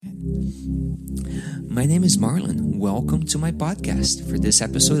My name is Marlon. Welcome to my podcast. For this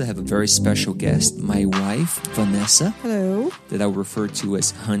episode, I have a very special guest, my wife, Vanessa. Hello. That I'll refer to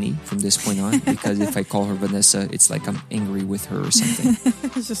as Honey from this point on, because if I call her Vanessa, it's like I'm angry with her or something.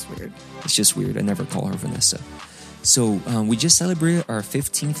 It's just weird. It's just weird. I never call her Vanessa. So we just celebrated our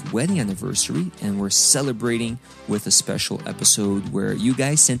 15th wedding anniversary, and we're celebrating with a special episode where you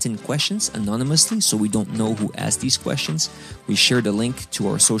guys sent in questions anonymously, so we don't know who asked these questions. We shared a link to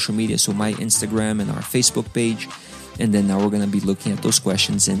our social media, so my Instagram and our Facebook page, and then now we're going to be looking at those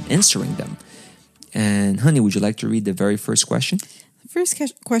questions and answering them. And Honey, would you like to read the very first question? The first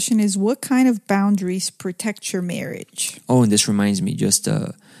question is, what kind of boundaries protect your marriage? Oh, and this reminds me, just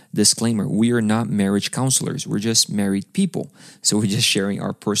disclaimer, we are not marriage counselors. We're just married people. So we're just sharing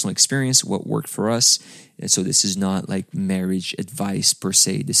our personal experience, what worked for us. And so this is not like marriage advice per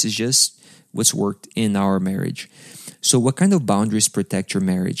se. This is just what's worked in our marriage. So what kind of boundaries protect your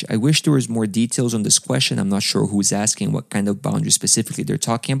marriage? I wish there was more details on this question. I'm not sure who's asking what kind of boundaries specifically they're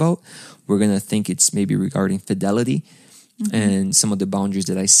talking about. We're going to think it's maybe regarding fidelity. Mm-hmm. And some of the boundaries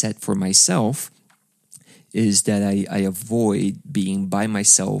that I set for myself is that I avoid being by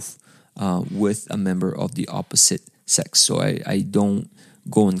myself with a member of the opposite sex. So I don't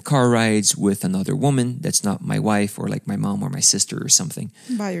go on car rides with another woman that's not my wife or like my mom or my sister or something.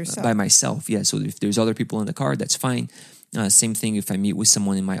 By yourself. By myself, yeah. So if there's other people in the car, that's fine. Same thing if I meet with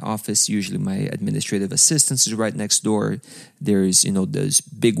someone in my office. Usually my administrative assistant is right next door. There's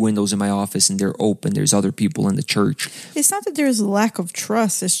big windows in my office and they're open. There's other people in the church. It's not that there's a lack of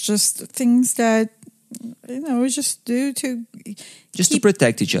trust. It's just things that it's just due to to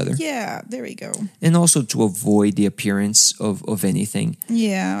protect each other. Yeah, there we go. And also to avoid the appearance of anything.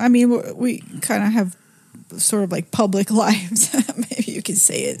 Yeah, I mean, we kind of have sort of like public lives, maybe you could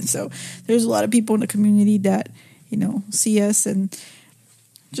say it. So there's a lot of people in the community that, see us and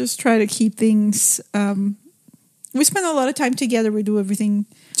just try to keep things. We spend a lot of time together. We do everything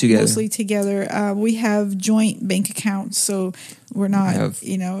together. Mostly together. We have joint bank accounts, so we're not, our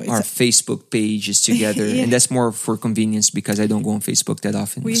Facebook page is together. Yeah. And that's more for convenience because I don't go on Facebook that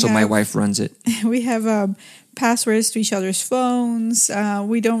often. My wife runs it. We have passwords to each other's phones.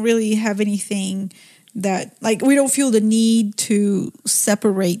 We don't really have anything that, we don't feel the need to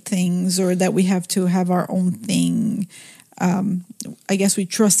separate things or that we have to have our own thing. I guess we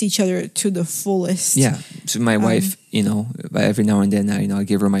trust each other to the fullest. Yeah. So my wife, every now and then, I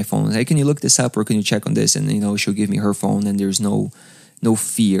give her my phone. Hey, can you look this up or can you check on this? And, she'll give me her phone and there's no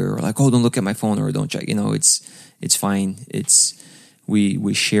fear or like, oh, don't look at my phone or don't check. It's fine.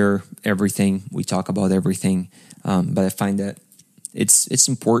 We share everything. We talk about everything. But I find that it's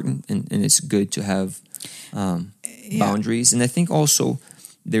important and it's good to have boundaries. And I think also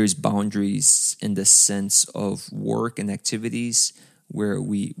there's boundaries in the sense of work and activities where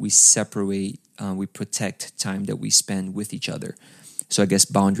we separate, we protect time that we spend with each other. So I guess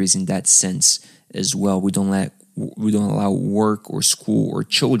boundaries in that sense as well. We don't allow work or school or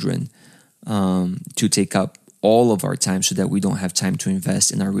children to take up all of our time so that we don't have time to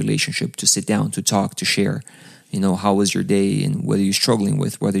invest in our relationship, to sit down, to talk, to share. How was your day and what are you struggling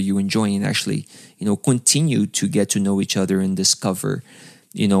with, whether you enjoy and actually, continue to get to know each other and discover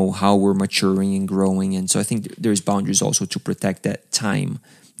how we're maturing and growing. And so I think there's boundaries also to protect that time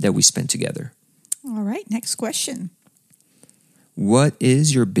that we spend together. All right, next question. What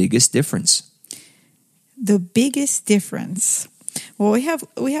is your biggest difference? The biggest difference? Well, we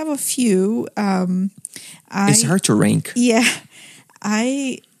have a few. It's hard to rank. Yeah.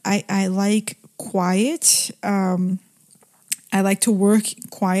 I like quiet. I like to work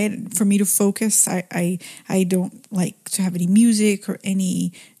quiet for me to focus. I don't like to have any music or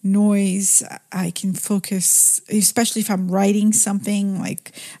any noise. I can focus, especially if I'm writing something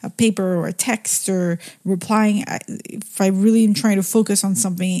like a paper or a text or replying. If I really am trying to focus on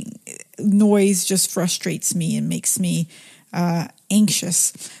something, noise just frustrates me and makes me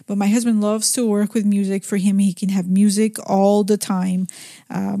anxious. But my husband loves to work with music. For him, he can have music all the time.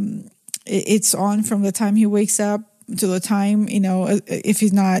 It's on from the time he wakes up to the time, if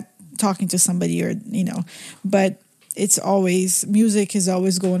he's not talking to somebody or, but it's always, music is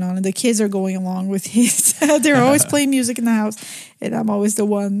always going on and the kids are going along with his, they're always playing music in the house and I'm always the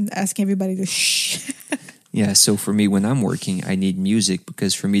one asking everybody to shh. Yeah, so for me, when I'm working, I need music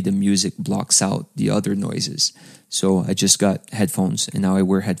because for me, the music blocks out the other noises. So I just got headphones and now I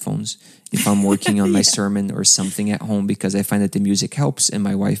wear headphones if I'm working on my sermon or something at home because I find that the music helps and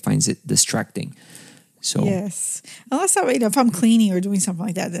my wife finds it distracting. So yes, unless if I'm cleaning or doing something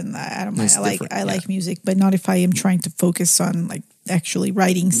like that, then I don't mind. I like music, but not if I am trying to focus on actually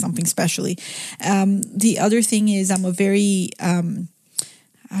writing something specially. The other thing is I'm a very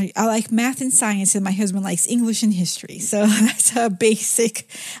I like math and science, and my husband likes English and history. So that's a basic.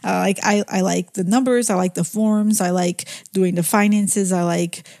 I like the numbers. I like the forms. I like doing the finances. I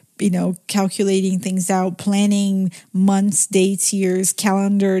like calculating things out, planning months, dates, years,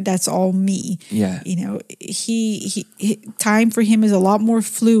 calendar. That's all me. Yeah. He time for him is a lot more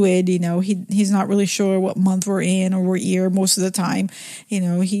fluid. He's not really sure what month we're in or what year most of the time.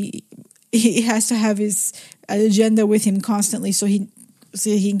 He has to have his agenda with him constantly, so he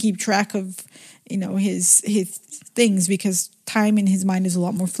can keep track of his things, because time in his mind is a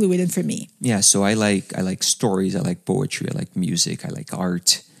lot more fluid than for me. Yeah, so I like stories, I like poetry, I like music, I like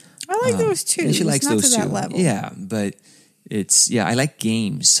art. I like those too. And she likes not those to too. That level. Yeah, but I like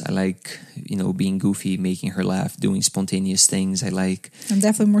games. I like being goofy, making her laugh, doing spontaneous things. I'm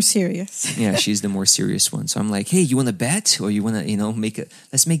definitely more serious. Yeah, she's the more serious one. So I'm like, hey, you want to bet, or you want to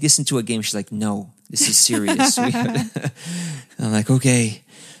let's make this into a game. She's like, no, this is serious. I'm like, okay.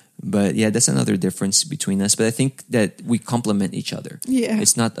 But yeah, that's another difference between us. But I think that we complement each other. Yeah,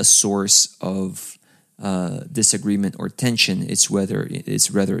 it's not a source of disagreement or tension. It's rather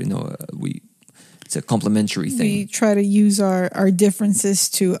it's a complementary thing. We try to use our differences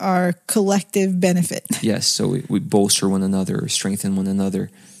to our collective benefit. Yes, so we bolster one another, strengthen one another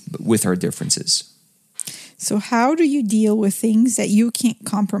with our differences. So how do you deal with things that you can't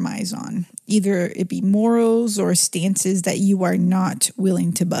compromise on? Either it be morals or stances that you are not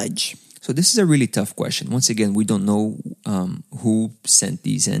willing to budge. So this is a really tough question. Once again, we don't know who sent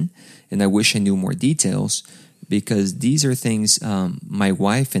these in, and I wish I knew more details, because these are things my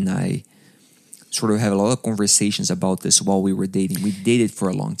wife and I sort of have a lot of conversations about this while we were dating. We dated for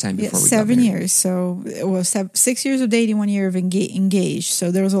a long time before we got married. 7 years. So it was 6 years of dating, 1 year of engaged.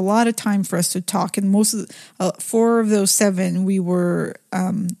 So there was a lot of time for us to talk. And most of 4 of those 7, we were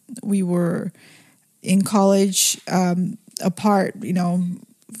in college apart,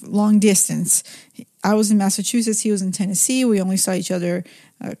 long distance. I was in Massachusetts. He was in Tennessee. We only saw each other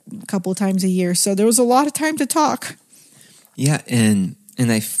a couple of times a year. So there was a lot of time to talk. Yeah, and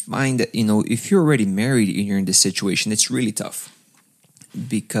I find that, if you're already married and you're in this situation, it's really tough.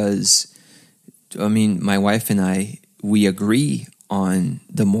 Because, my wife and I, we agree on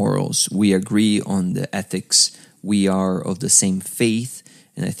the morals. We agree on the ethics. We are of the same faith.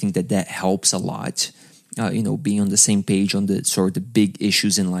 And I think that helps a lot, being on the same page on the sort of the big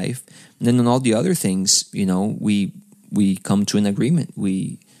issues in life. And then on all the other things, we come to an agreement.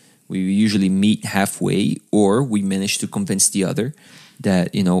 We usually meet halfway, or we manage to convince the other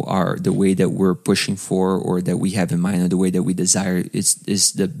that are the way that we're pushing for, or that we have in mind, or the way that we desire is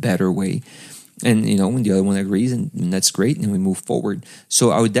the better way. And when the other one agrees, and that's great, and we move forward.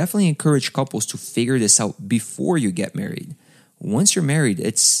 So I would definitely encourage couples to figure this out before you get married. Once you're married,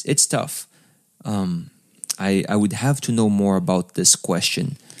 it's tough. I would have to know more about this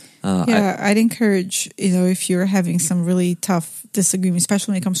question. I'd encourage, if you're having some really tough disagreement,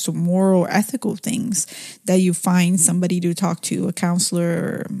 especially when it comes to moral or ethical things, that you find somebody to talk to, a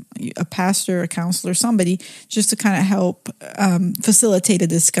counselor, a pastor, a counselor, somebody, just to kind of help facilitate a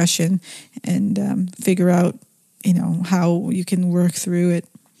discussion and figure out, how you can work through it.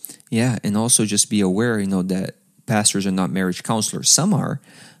 Yeah, and also just be aware, that pastors are not marriage counselors. Some are.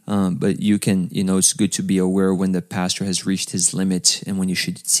 But you can, it's good to be aware when the pastor has reached his limit and when you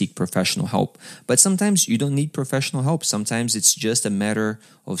should seek professional help. But sometimes you don't need professional help. Sometimes it's just a matter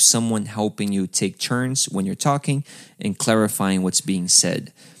of someone helping you take turns when you're talking and clarifying what's being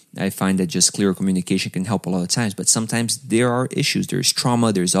said. I find that just clear communication can help a lot of times. But sometimes there are issues. There's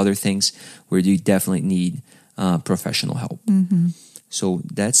trauma. There's other things where you definitely need professional help. Mm-hmm. So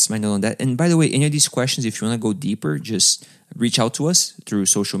that's my note on that. And by the way, any of these questions, if you want to go deeper, just reach out to us through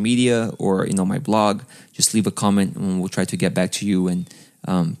social media or my blog. Just leave a comment and we'll try to get back to you. And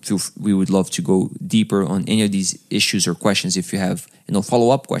we would love to go deeper on any of these issues or questions if you have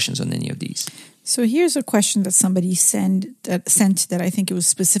follow-up questions on any of these. So here's a question that somebody sent that I think it was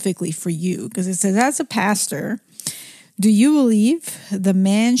specifically for you, because it says, as a pastor, do you believe the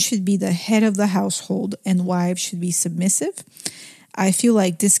man should be the head of the household and wives should be submissive? I feel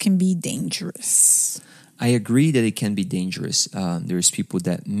like this can be dangerous. I agree that it can be dangerous. There's people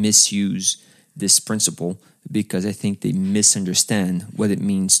that misuse this principle because I think they misunderstand what it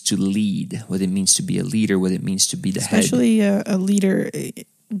means to lead, what it means to be a leader, what it means to be the Especially head. a leader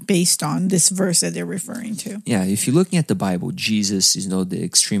based on this verse that they're referring to. Yeah, if you're looking at the Bible, Jesus is the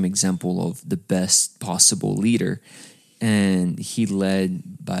extreme example of the best possible leader. And he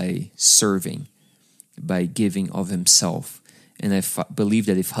led by serving, by giving of himself. And I believe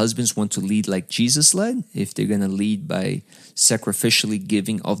that if husbands want to lead like Jesus led, if they're going to lead by sacrificially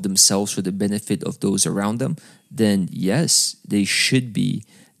giving of themselves for the benefit of those around them, then yes, they should be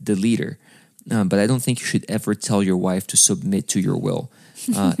the leader. But I don't think you should ever tell your wife to submit to your will.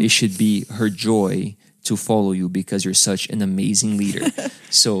 It should be her joy to follow you because you're such an amazing leader.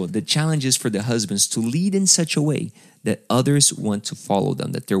 So the challenge is for the husbands to lead in such a way that others want to follow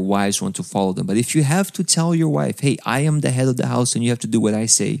them, that their wives want to follow them. But if you have to tell your wife, hey, I am the head of the house and you have to do what I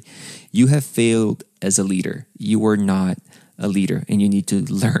say, you have failed as a leader. You are not a leader and you need to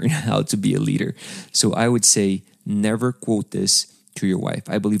learn how to be a leader. So I would say never quote this to your wife.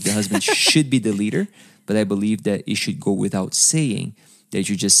 I believe the husband should be the leader, but I believe that it should go without saying that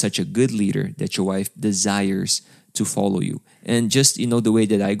you're just such a good leader that your wife desires to follow you. And just, the way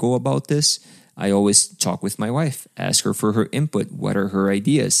that I go about this, I always talk with my wife, ask her for her input. What are her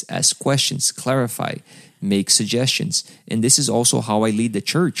ideas? Ask questions, clarify, make suggestions. And this is also how I lead the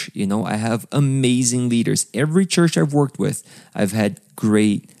church. I have amazing leaders. Every church I've worked with, I've had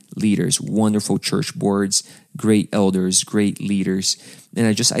great leaders, wonderful church boards, great elders, great leaders. And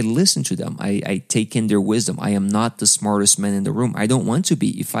I listen to them. I take in their wisdom. I am not the smartest man in the room. I don't want to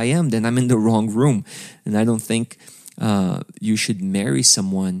be. If I am, then I'm in the wrong room. And I don't think you should marry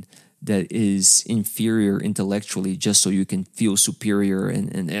someone that is inferior intellectually just so you can feel superior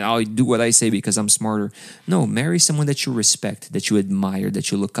and I'll do what I say because I'm smarter. No, marry someone that you respect, that you admire, that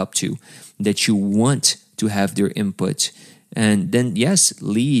you look up to, that you want to have their input. And then, yes,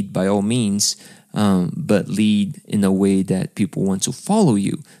 lead by all means, but lead in a way that people want to follow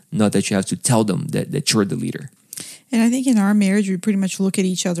you, not that you have to tell them that you're the leader. And I think in our marriage, we pretty much look at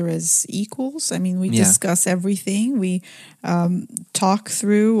each other as equals. I mean, we discuss everything. We talk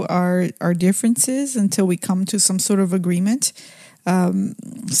through our differences until we come to some sort of agreement.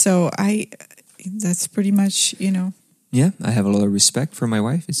 So that's pretty much, Yeah, I have a lot of respect for my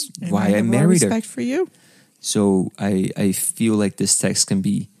wife. It's why I married her. I have a lot of respect for you. So I feel like this text can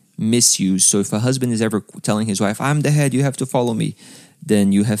be misused. So if a husband is ever telling his wife, I'm the head, you have to follow me,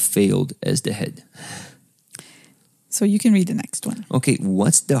 then you have failed as the head. So you can read the next one. Okay,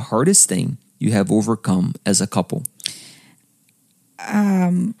 what's the hardest thing you have overcome as a couple?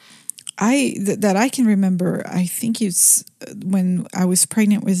 That I can remember, I think it's when I was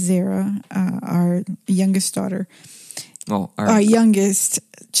pregnant with Zara, our youngest daughter. Well, our youngest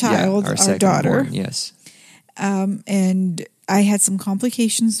child, our daughter. Born, yes. And I had some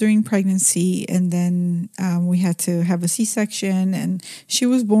complications during pregnancy, and then we had to have a C-section, and she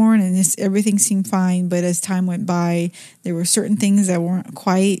was born, and everything seemed fine. But as time went by, there were certain things that weren't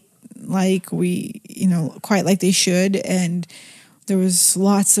quite like quite like they should, and there was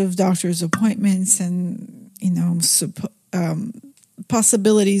lots of doctor's appointments, and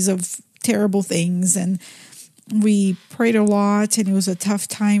possibilities of terrible things, and we prayed a lot, and it was a tough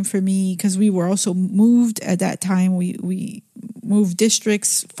time for me because we were also moved at that time. We moved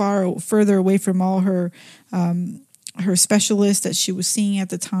districts further away from all her specialists that she was seeing at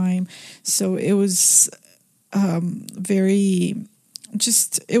the time. So it was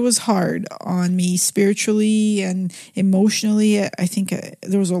it was hard on me spiritually and emotionally. I think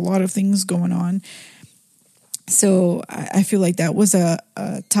there was a lot of things going on. So I feel like that was a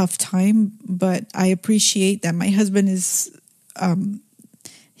tough time, but I appreciate that my husband is,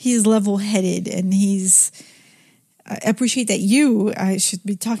 he's level-headed, and I appreciate that I should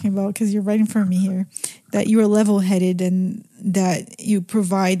be talking about, because you're right in front of me here, that you are level-headed and that you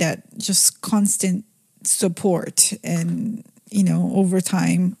provide that just constant support. And, over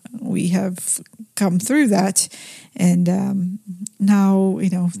time we have come through that, and now,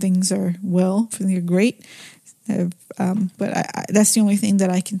 things are great. But that's the only thing that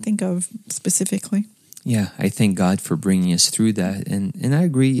I can think of specifically. Yeah, I thank God for bringing us through that, and I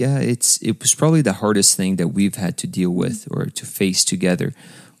agree. Yeah, it was probably the hardest thing that we've had to deal with or to face together.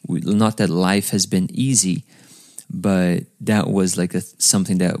 Not that life has been easy, but that was like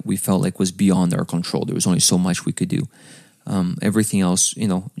something that we felt like was beyond our control. There was only so much we could do. Everything else,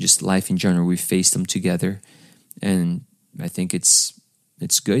 just life in general, we faced them together, and I think it's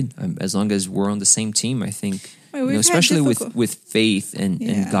good as long as we're on the same team. I think. Especially with faith and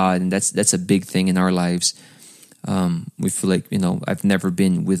God, and that's a big thing in our lives. We feel like, I've never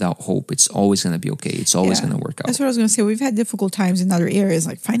been without hope. It's always going to be okay. It's always going to work out. That's what I was going to say. We've had difficult times in other areas,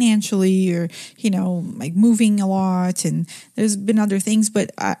 like financially, or, like moving a lot, and there's been other things,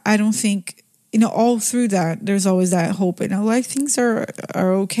 but I don't think, all through that, there's always that hope. Like things are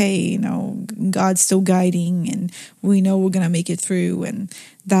okay. God's still guiding, and we know we're going to make it through. And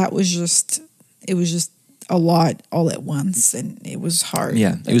it was just a lot all at once, and it was hard.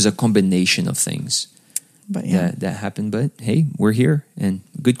 Yeah, it was a combination of things that happened. But hey, we're here, and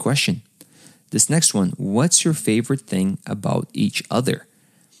good question. This next one, what's your favorite thing about each other?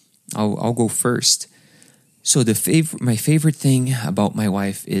 I'll go first. So my favorite thing about my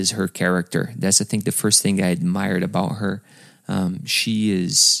wife is her character. That's, I think, the first thing I admired about her. She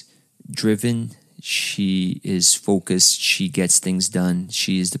is driven. She is focused. She gets things done.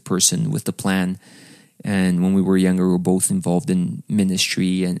 She is the person with the plan. And when we were younger, we were both involved in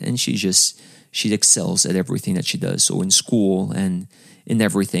ministry, and she excels at everything that she does. So in school and in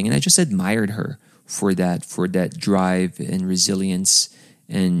everything. And I just admired her for that drive and resilience.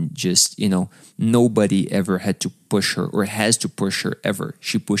 And just, nobody ever had to push her or has to push her ever.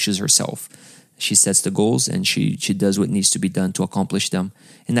 She pushes herself. She sets the goals and she does what needs to be done to accomplish them.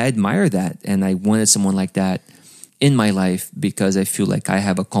 And I admire that. And I wanted someone like that in my life because I feel like I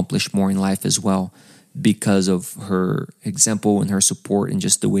have accomplished more in life as well because of her example and her support and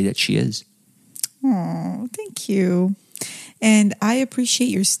just the way that she is. Oh, thank you. And I appreciate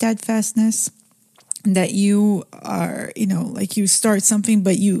your steadfastness. That you are, like you start something,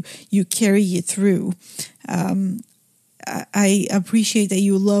 but you carry it through. I appreciate that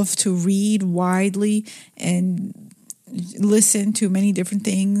you love to read widely and listen to many different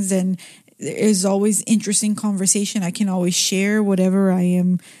things. And there is always interesting conversation. I can always share whatever I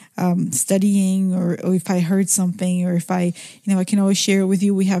am studying or if I heard something or if I can always share it with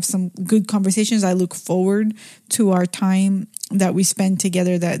you. We have some good conversations. I look forward to our time that we spend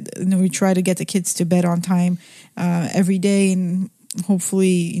together, that we try to get the kids to bed on time every day. And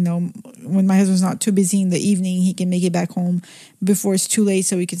hopefully, when my husband's not too busy in the evening, he can make it back home before it's too late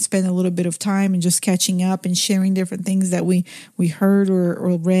so we can spend a little bit of time and just catching up and sharing different things that we heard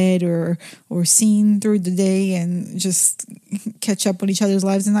or read or seen through the day and just catch up on each other's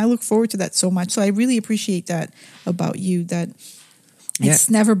lives. And I look forward to that so much. So I really appreciate that about you, that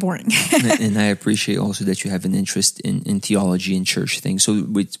it's never boring. And I appreciate also that you have an interest in theology and church things. So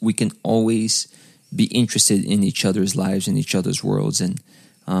we can always be interested in each other's lives and each other's worlds and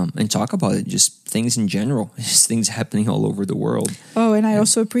talk about it, just things in general, just things happening all over the world. Oh, and I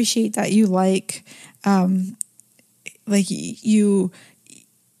also appreciate that you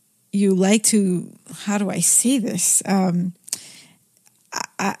you like to, how do I say this? I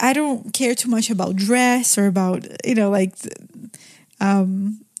don't care too much about dress or about,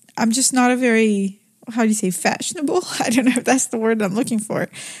 I'm just not a very, how do you say, fashionable? I don't know if that's the word I'm looking for.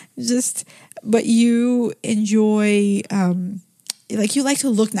 But you enjoy, you like to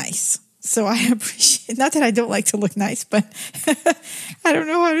look nice. So I appreciate, not that I don't like to look nice, but I don't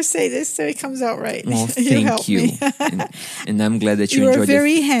know how to say this so it comes out right. Well, thank you. and I'm glad that you enjoy. You're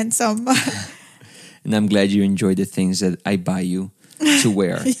very handsome. And I'm glad you enjoy the things that I buy you to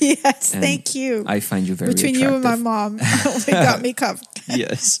wear. Yes, and thank you. I find you very Between attractive. you and my mom, they got me covered.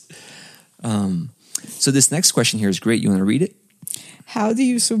 Yes. So this next question here is great. You want to read it? How do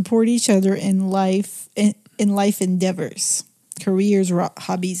you support each other in life endeavors, careers,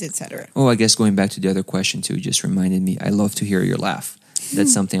 hobbies, etc.? Oh, I guess going back to the other question too just reminded me. I love to hear your laugh.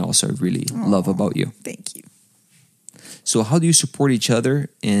 That's something also I really love about you. Thank you. So how do you support each other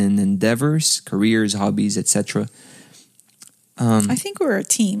in endeavors, careers, hobbies, etc.? I think we're a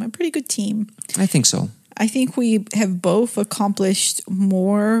team, a pretty good team. I think so. I think we have both accomplished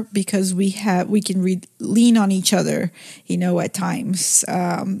more because we can lean on each other, at times,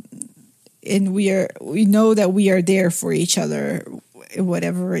 and we know that we are there for each other,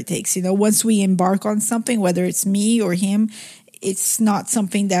 whatever it takes. Once we embark on something, whether it's me or him, it's not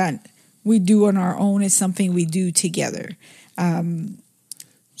something that we do on our own. It's something we do together.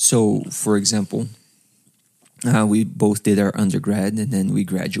 So, for example, we both did our undergrad, and then we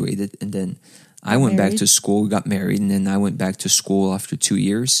graduated, and then I went back to school, got married, and then I went back to school after 2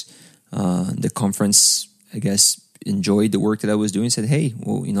 years. The conference, I guess, enjoyed the work that I was doing, said, hey,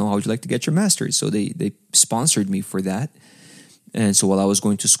 well, how would you like to get your master's? So they sponsored me for that. And so while I was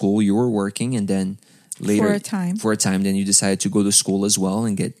going to school, you were working, and then later... For a time, then you decided to go to school as well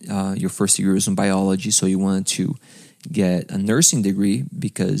and get your first degree was in biology. So you wanted to get a nursing degree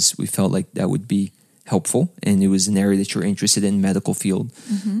because we felt like that would be helpful, and it was an area that you're interested in, medical field.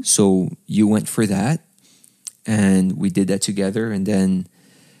 Mm-hmm. So you went for that, and we did that together. And then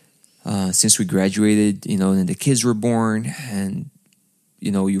since we graduated, and the kids were born, and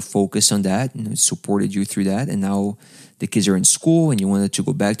you focused on that, and it supported you through that. And now the kids are in school, and you wanted to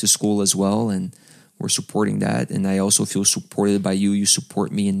go back to school as well, and we're supporting that. And I also feel supported by you. You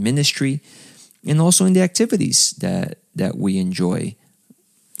support me in ministry, and also in the activities that we enjoy.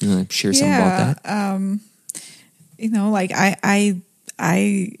 You want to share something about that?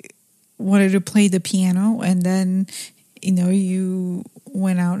 I wanted to play the piano, and then, you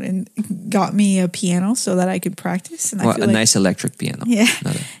went out and got me a piano so that I could practice. And a nice electric piano. Yeah.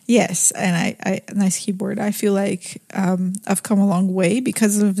 Yes, and I nice keyboard. I feel like I've come a long way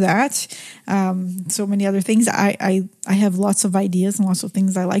because of that. So many other things. I have lots of ideas and lots of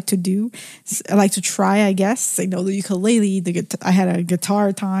things I like to do. I like to try. I guess I know the ukulele. I had a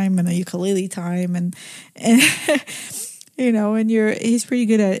guitar time and a ukulele time, and and you're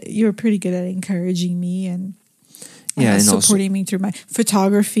pretty good at encouraging me and and supporting also, me through my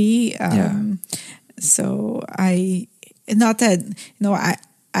photography. So not that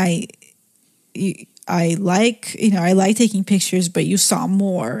I like I like taking pictures, but you saw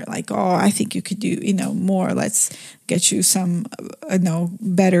more. Like, oh, I think you could do more. Let's get you some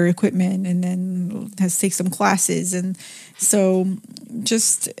better equipment, and then let's take some classes. And so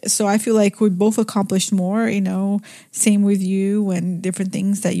I feel like we both accomplished more. Same with you and different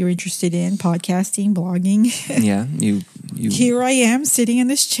things that you're interested in, podcasting, blogging. Yeah, you. Here I am sitting in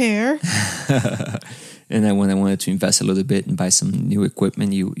this chair. And then when I wanted to invest a little bit and buy some new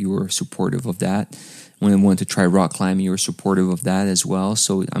equipment, you were supportive of that. When I wanted to try rock climbing, you were supportive of that as well.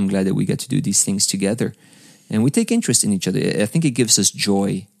 So I'm glad that we get to do these things together. And we take interest in each other. I think it gives us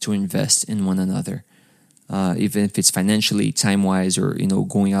joy to invest in one another. Even if it's financially, time-wise, or,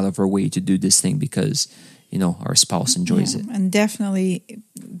 going out of our way to do this thing because, our spouse enjoys it. And definitely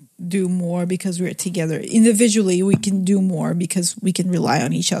do more because we're together. Individually, we can do more because we can rely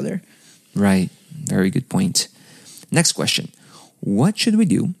on each other. Right. Very good point. Next question. What should we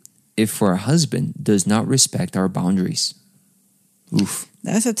do if our husband does not respect our boundaries? Oof.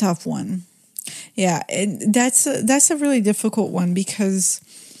 That's a tough one. Yeah, that's a really difficult one because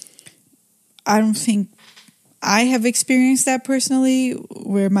I don't think I have experienced that personally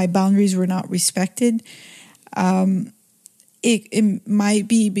where my boundaries were not respected. It might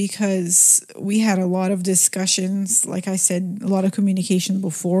be because we had a lot of discussions, like I said, a lot of communication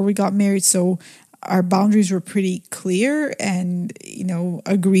before we got married. So our boundaries were pretty clear and,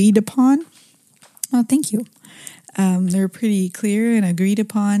 agreed upon. Oh, thank you. They were pretty clear and agreed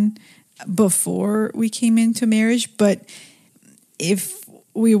upon before we came into marriage. But if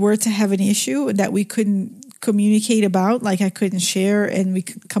we were to have an issue that we couldn't communicate about, like I couldn't share and we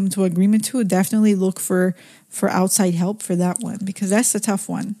could come to agreement to, definitely look for outside help for that one, because that's a tough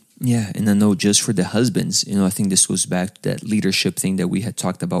one. Yeah, and I know just for the husbands, I think this goes back to that leadership thing that we had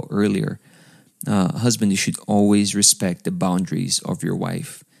talked about earlier. Husband, you should always respect the boundaries of your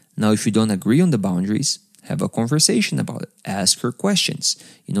wife. Now, if you don't agree on the boundaries, have a conversation about it. Ask her questions.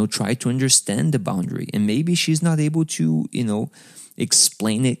 Try to understand the boundary. And maybe she's not able to,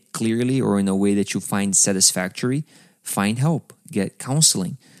 explain it clearly or in a way that you find satisfactory. Find help. Get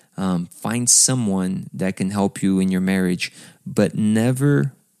counseling. Find someone that can help you in your marriage. But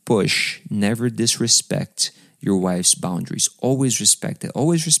never push, never disrespect your wife's boundaries. Always respect it.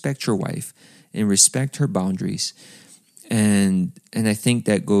 Always respect your wife and respect her boundaries. And I think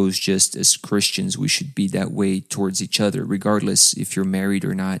that goes just as Christians, we should be that way towards each other, regardless if you're married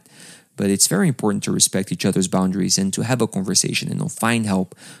or not. But it's very important to respect each other's boundaries and to have a conversation and find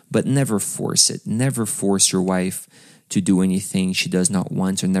help, but never force it. Never force your wife to do anything she does not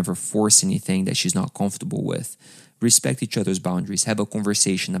want, or never force anything that she's not comfortable with. Respect each other's boundaries. Have a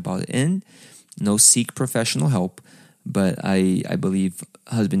conversation about it, and seek professional help. But I believe,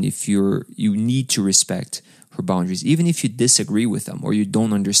 husband, if you need to respect her boundaries, even if you disagree with them or you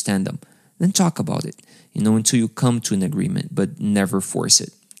don't understand them, then talk about it, until you come to an agreement, but never force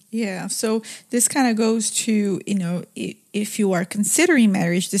it. Yeah, so this kind of goes to, if you are considering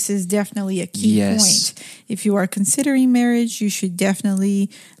marriage, this is definitely a key point. If you are considering marriage, you should definitely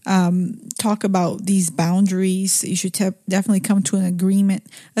talk about these boundaries. You should definitely come to an agreement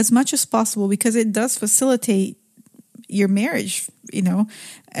as much as possible, because it does facilitate your marriage,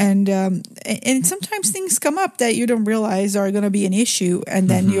 and sometimes things come up that you don't realize are going to be an issue, and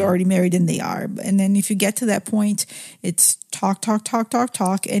then you're already married and they are. And then if you get to that point, it's talk,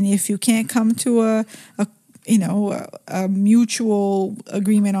 and if you can't come to a mutual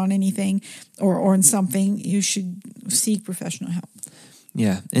agreement on anything or on something, you should seek professional help.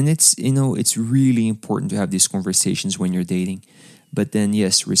 Yeah, and it's really important to have these conversations when you're dating. But then,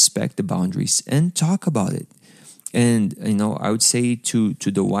 yes, respect the boundaries and talk about it. And, I would say to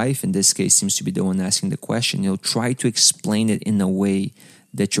the wife, in this case, seems to be the one asking the question, try to explain it in a way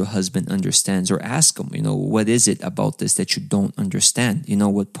that your husband understands, or ask him, what is it about this that you don't understand?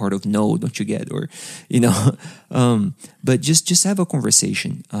 What part of no don't you get? Or, but just have a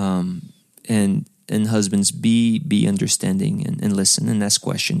conversation. And husbands, be understanding and listen and ask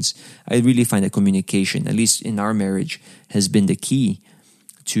questions. I really find that communication, at least in our marriage, has been the key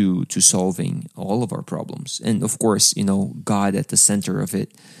to solving all of our problems. And of course, God at the center of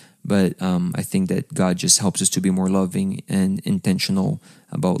it. But I think that God just helps us to be more loving and intentional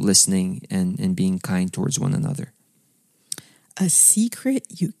about listening and being kind towards one another. A secret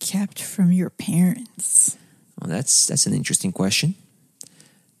you kept from your parents. Well, that's an interesting question.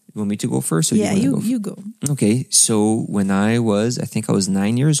 You want me to go first? Or Yeah, you you go. Okay, so when I think I was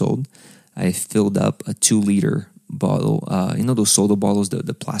 9 years old, I filled up a 2-liter bottle. Those soda bottles,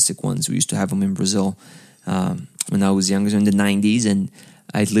 the plastic ones. We used to have them in Brazil when I was younger, in the 90s. And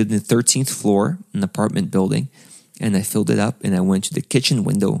I lived in the 13th floor, an apartment building. And I filled it up and I went to the kitchen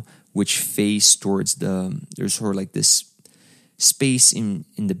window, which faced towards there's sort of like this space in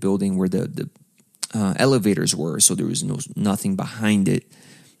the building where the elevators were. So there was nothing behind it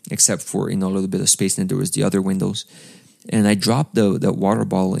except for a little bit of space, and then there was the other windows. And I dropped the water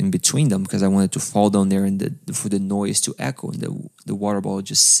bottle in between them because I wanted to fall down there and for the noise to echo. And the water bottle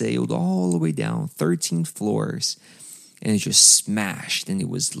just sailed all the way down 13 floors, and it just smashed. And it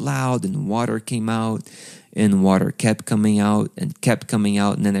was loud, and water came out, and water kept coming out and kept coming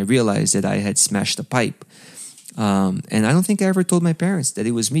out. And then I realized that I had smashed the pipe. And I don't think I ever told my parents that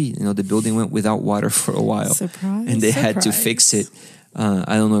it was me. The building went without water for a while. Surprise! And they had to fix it.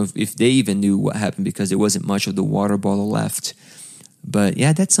 I don't know if they even knew what happened because there wasn't much of the water bottle left. But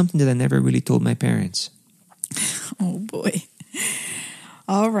yeah, that's something that I never really told my parents. Oh, boy.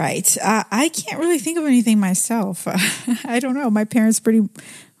 All right. I can't really think of anything myself. I don't know. My parents they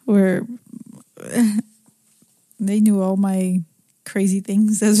knew all my crazy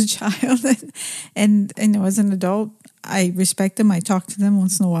things as a child. And as an adult, I respect them. I talk to them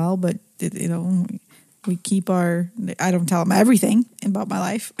once in a while, but, we keep I don't tell them everything about my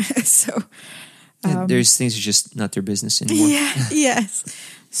life. So there's things that are just not their business anymore. Yeah, yes.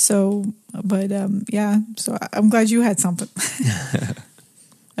 So, but so I'm glad you had something.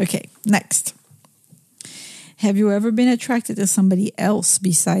 Okay, next. Have you ever been attracted to somebody else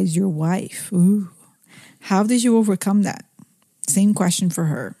besides your wife? Ooh. How did you overcome that? Same question for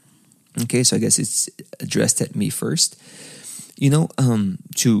her. Okay, so I guess it's addressed at me first.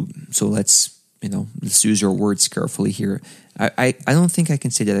 Let's use your words carefully here. I don't think I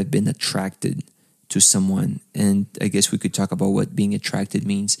can say that I've been attracted to someone. And I guess we could talk about what being attracted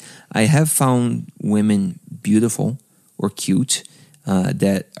means. I have found women beautiful or cute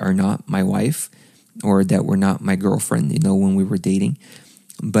that are not my wife or that were not my girlfriend, when we were dating.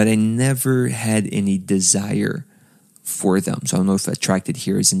 But I never had any desire for them. So I don't know if attracted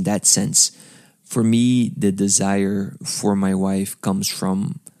here is in that sense. For me, the desire for my wife comes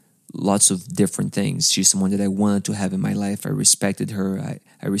from lots of different things. She's someone that I wanted to have in my life. I respected her.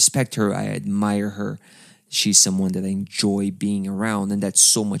 I respect her. I admire her. She's someone that I enjoy being around, and that's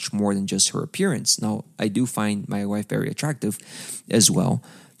so much more than just her appearance. Now, I do find my wife very attractive as well,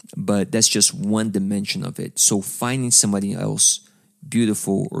 but that's just one dimension of it. So finding somebody else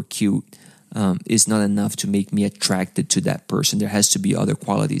beautiful or cute is not enough to make me attracted to that person. There has to be other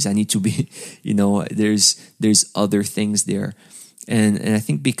qualities. I need to be, there's other things there. And I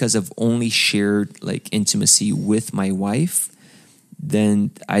think because I've only shared intimacy with my wife, then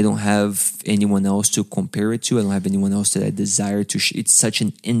I don't have anyone else to compare it to. I don't have anyone else that I desire to. It's such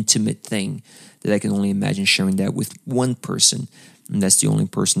an intimate thing that I can only imagine sharing that with one person. And that's the only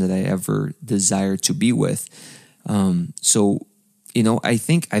person that I ever desire to be with. I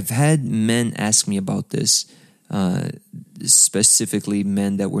think I've had men ask me about this, specifically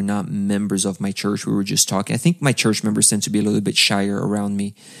men that were not members of my church. We were just talking. I think my church members tend to be a little bit shyer around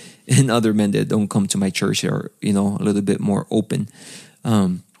me, and other men that don't come to my church are, a little bit more open.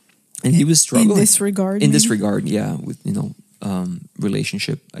 And he was struggling. In this regard, yeah, with,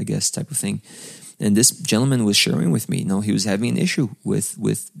 relationship, I guess, type of thing. And this gentleman was sharing with me, he was having an issue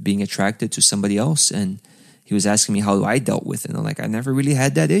with being attracted to somebody else. And he was asking me how I dealt with it. And I'm like, I never really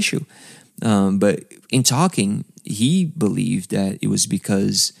had that issue. But in talking, he believed that it was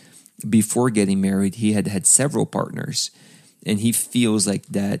because before getting married, he had several partners. And he feels like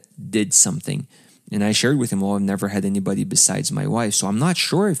that did something. And I shared with him, I've never had anybody besides my wife. So I'm not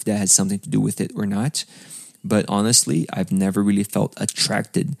sure if that has something to do with it or not. But honestly, I've never really felt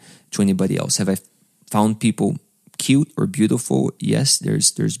attracted to anybody else. Have I found people cute or beautiful? Yes,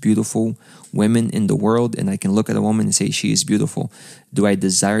 there's beautiful women in the world, and I can look at a woman and say she is beautiful. Do I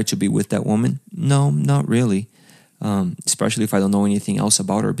desire to be with that woman? No, not really. Especially if I don't know anything else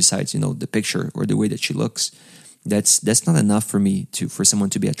about her besides, the picture or the way that she looks. That's not enough for me for someone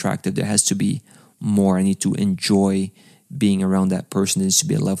to be attractive. There has to be more. I need to enjoy being around that person. There needs to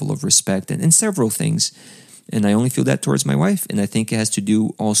be a level of respect and several things. And I only feel that towards my wife. And I think it has to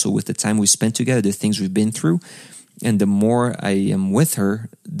do also with the time we spent together, the things we've been through. And the more I am with her,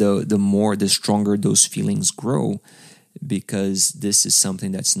 the stronger those feelings grow. because this is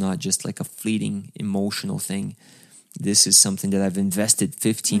something that's not just like a fleeting emotional thing. This is something that I've invested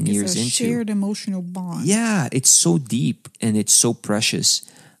 15 years into. Shared emotional bond. Yeah, it's so deep and it's so precious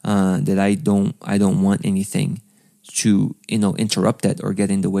that I don't want anything to interrupt that or get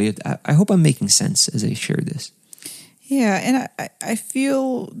in the way of that. I hope I'm making sense as I share this. Yeah, and I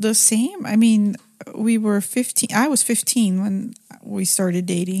feel the same. I mean, we were 15. I was 15 when we started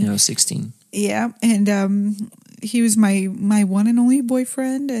dating. I was 16. Yeah, and he was my one and only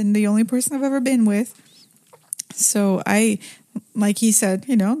boyfriend and the only person I've ever been with. So I, like he said,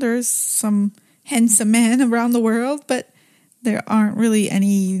 there's some handsome men around the world, but there aren't really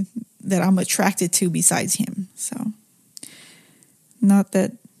any that I'm attracted to besides him. So, not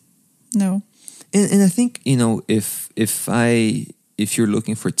that, no. And I think, if you're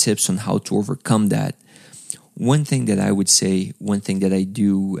looking for tips on how to overcome that, one thing that I would say, one thing that I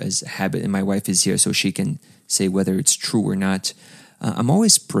do as a habit, and my wife is here so she can say whether it's true or not, I'm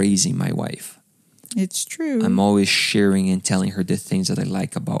always praising my wife. It's true. I'm always sharing and telling her the things that I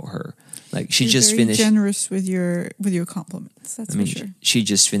like about her. Like You're just very finished. Generous with your compliments. That's for sure. She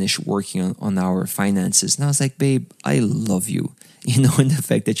just finished working on our finances, and I was like, "Babe, I love you." And the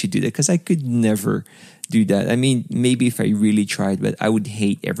fact that you do that, because I could never do that. I mean, maybe if I really tried, but I would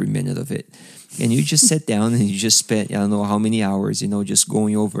hate every minute of it. And you just sat down and you just spent, I don't know how many hours, just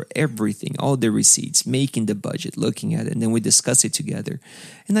going over everything, all the receipts, making the budget, looking at it, and then we discuss it together.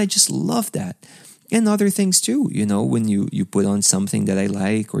 And I just love that. And other things too, when you put on something that I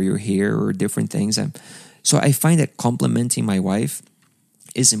like, or your hair, or different things. So I find that complimenting my wife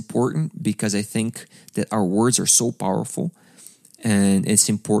is important, because I think that our words are so powerful. And it's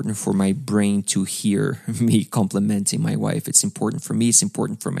important for my brain to hear me complimenting my wife. It's important for me. It's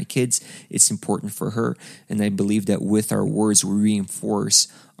important for my kids. It's important for her. And I believe that with our words, we reinforce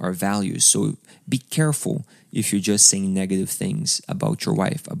our values. So be careful if you're just saying negative things about your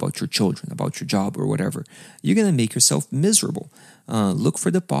wife, about your children, about your job, or whatever. You're going to make yourself miserable. Look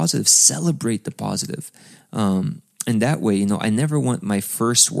for the positive. Celebrate the positive. And that way, I never want my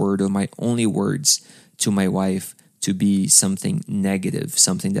first word or my only words to my wife to be something negative,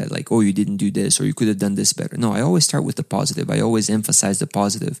 something that like, oh, you didn't do this, or you could have done this better. No, I always start with the positive. I always emphasize the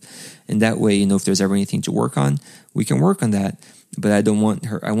positive. And that way, if there's ever anything to work on, we can work on that. But I want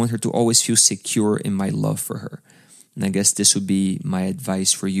her to always feel secure in my love for her. And I guess this would be my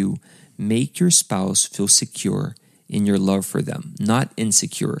advice for you. Make your spouse feel secure in your love for them, not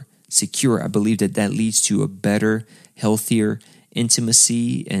insecure. Secure, I believe that leads to a better, healthier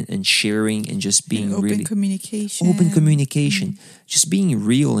intimacy and sharing, and just being open really communication. Just being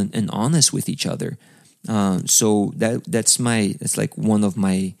real and honest with each other. So that's like one of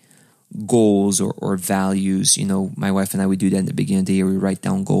my goals or values. My wife and I, we do that in the beginning of the year. We write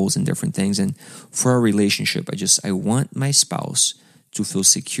down goals and different things. And for our relationship, I want my spouse to feel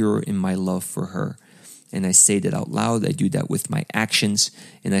secure in my love for her. And I say that out loud. I do that with my actions.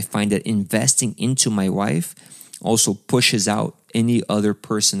 And I find that investing into my wife also pushes out any other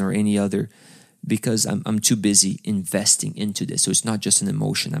person or any other, because I'm too busy investing into this. So it's not just an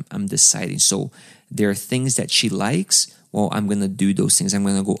emotion. I'm deciding. So there are things that she likes. Well, I'm going to do those things. I'm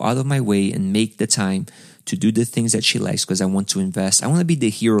going to go out of my way and make the time to do the things that she likes, because I want to invest. I want to be the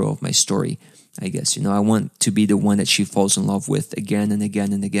hero of my story, I guess. I want to be the one that she falls in love with again and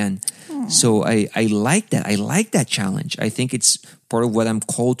again and again. Aww. So I like that. I like that challenge. I think it's part of what I'm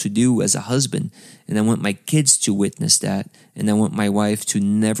called to do as a husband. And I want my kids to witness that. And I want my wife to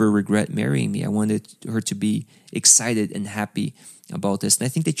never regret marrying me. I wanted her to be excited and happy about this. And I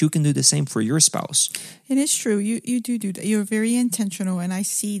think that you can do the same for your spouse. It is true. You do that. You're very intentional. And I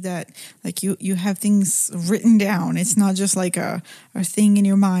see that like you have things written down. It's not just like a thing in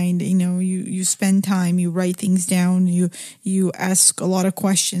your mind. You spend time, you write things down, you ask a lot of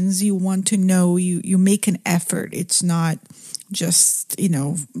questions. You want to know, you make an effort. It's not just,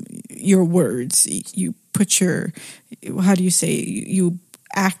 your words. You put you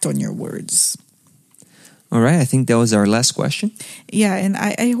act on your words. All right. I think that was our last question. Yeah. And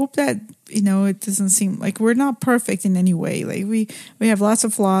I hope that, it doesn't seem like we're not perfect in any way. Like we have lots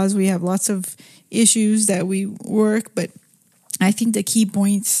of flaws. We have lots of issues that we work. But I think the key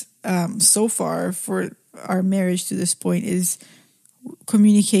points so far for our marriage to this point is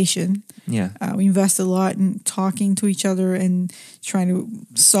communication. Yeah. We invest a lot in talking to each other and trying to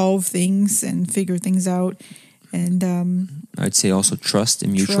solve things and figure things out. And I'd say also trust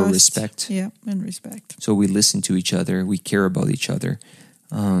and mutual respect. Yeah, and respect. So we listen to each other. We care about each other.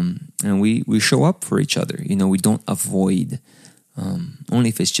 And we show up for each other. We don't avoid, only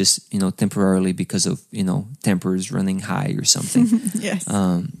if it's just, temporarily because of, tempers running high or something. Yes.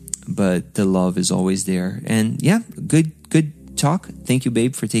 but the love is always there. And yeah, good talk. Thank you,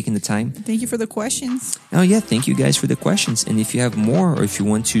 babe, for taking the time. Thank you for the questions. Oh yeah, thank you guys for the questions. And if you have more, or if you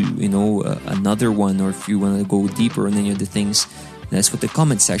want to, another one, or if you want to go deeper on any of the things, that's what the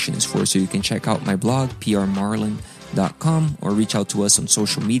comment section is for. So you can check out my blog, prmarlin.com, or reach out to us on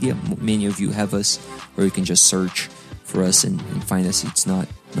social media. Many of you have us, or you can just search for us and find us. It's not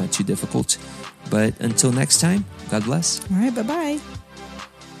too difficult. But until next time, God bless. All right, bye-bye.